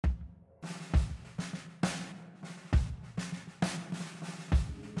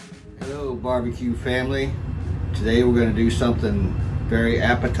Hello barbecue family. Today we're going to do something very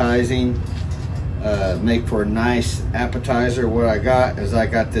appetizing, make for a nice appetizer. What I got is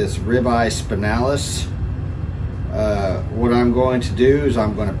this ribeye spinalis. What I'm going to do is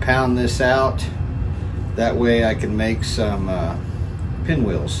I'm going to pound this out. That way I can make some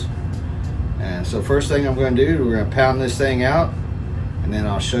pinwheels. And so first thing I'm going to do, we're going to pound this thing out, and then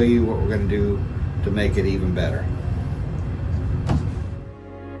I'll show you what we're going to do to make it even better.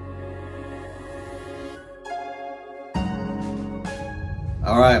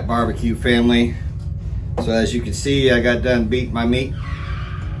 All right, barbecue family. So as you can see, I got done beating my meat,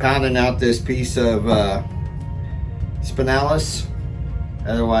 pounding out this piece of spinalis,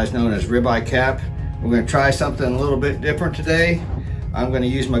 otherwise known as ribeye cap. We're going to try something a little bit different today. I'm going to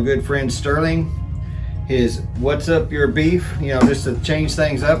use my good friend Sterling, his What's Up Your Beef, just to change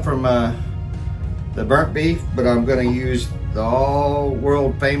things up from the burnt beef, but I'm going to use the all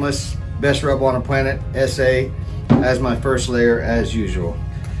world famous best rub on the planet SA as my first layer as usual.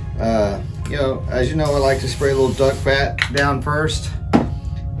 As you know, I like to spray a little duck fat down first,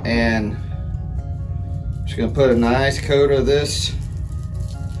 and I'm just gonna put a nice coat of this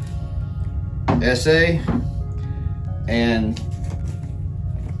SA and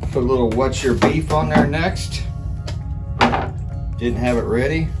put a little What's Your Beef on there next. Didn't have it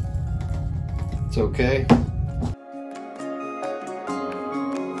ready, it's okay.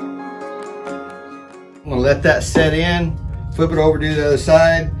 I'm gonna let that set in, flip it over to the other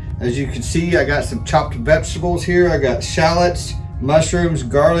side. As you can see, I got some chopped vegetables here. I got shallots, mushrooms,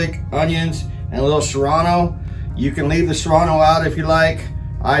 garlic, onions, and a little serrano. You can leave the serrano out if you like.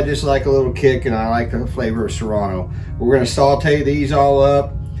 I just like a little kick, and I like the flavor of serrano. We're gonna saute these all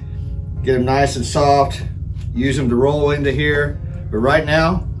up, get them nice and soft, use them to roll into here. But right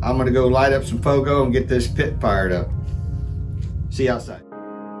now, I'm gonna go light up some FOGO and get this pit fired up. See you outside.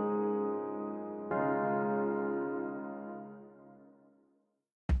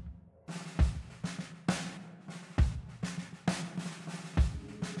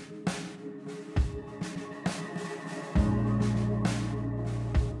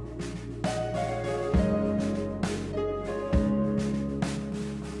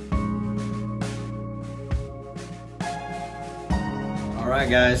 All right,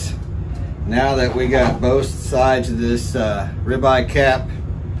 guys, now that we got both sides of this ribeye cap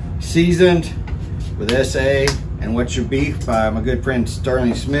seasoned with SA and What's Your Beef by my good friend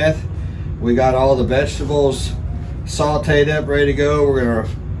Sterling Smith, we got all the vegetables sauteed up, ready to go. We're gonna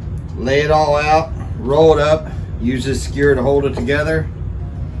lay it all out, roll it up, use this skewer to hold it together.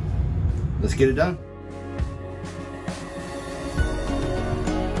 Let's get it done.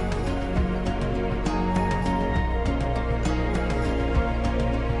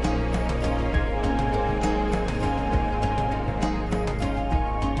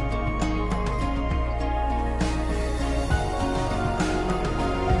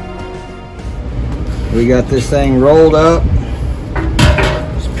 We got this thing rolled up.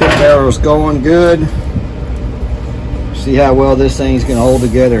 This pit barrel's going good. See how well this thing's gonna hold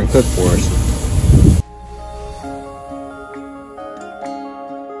together and cook for us.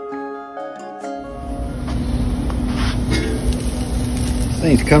 This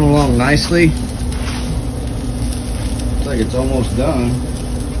thing's coming along nicely. Looks like it's almost done.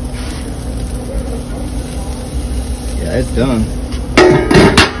 Yeah, it's done.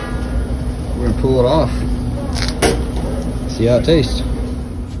 We're gonna pull it off. See how it tastes.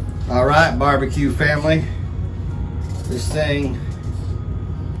 All right, barbecue family. This thing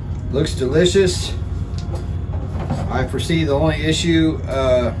looks delicious. I foresee the only issue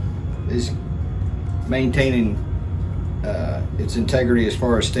is maintaining its integrity as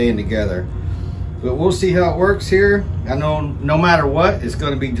far as staying together. But we'll see how it works here. I know no matter what, it's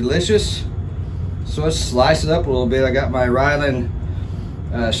gonna be delicious. So let's slice it up a little bit. I got my Ryland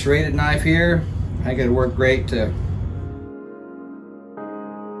serrated knife here. I think it'll work great to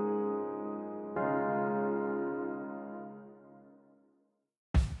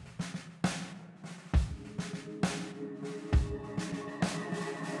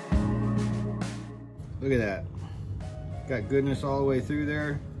look at that. Got goodness all the way through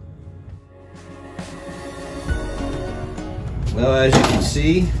there. Well, as you can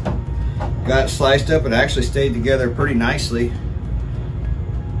see, got it sliced up. It actually stayed together pretty nicely.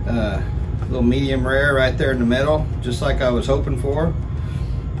 Little medium rare right there in the middle, just like I was hoping for.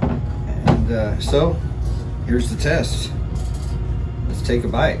 And so here's the test. Let's take a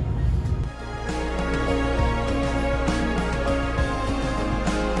bite.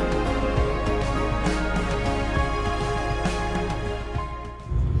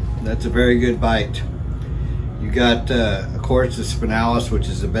 That's a very good bite. You got, of course, the spinalis, which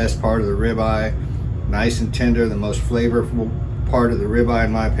is the best part of the ribeye. Nice and tender, the most flavorful part of the ribeye,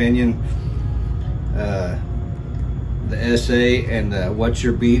 in my opinion. The SA and the What's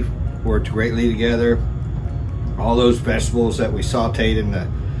Your Beef worked greatly together. All those vegetables that we sauteed in the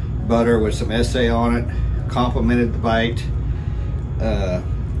butter with some SA on it complemented the bite.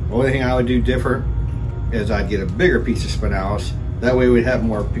 Only thing I would do different is I'd get a bigger piece of spinalis. That way we'd have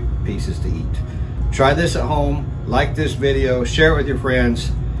more pieces to eat. Try this at home, like this video, share it with your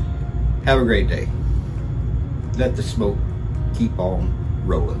friends. Have a great day. Let the smoke keep on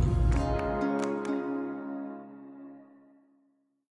rolling.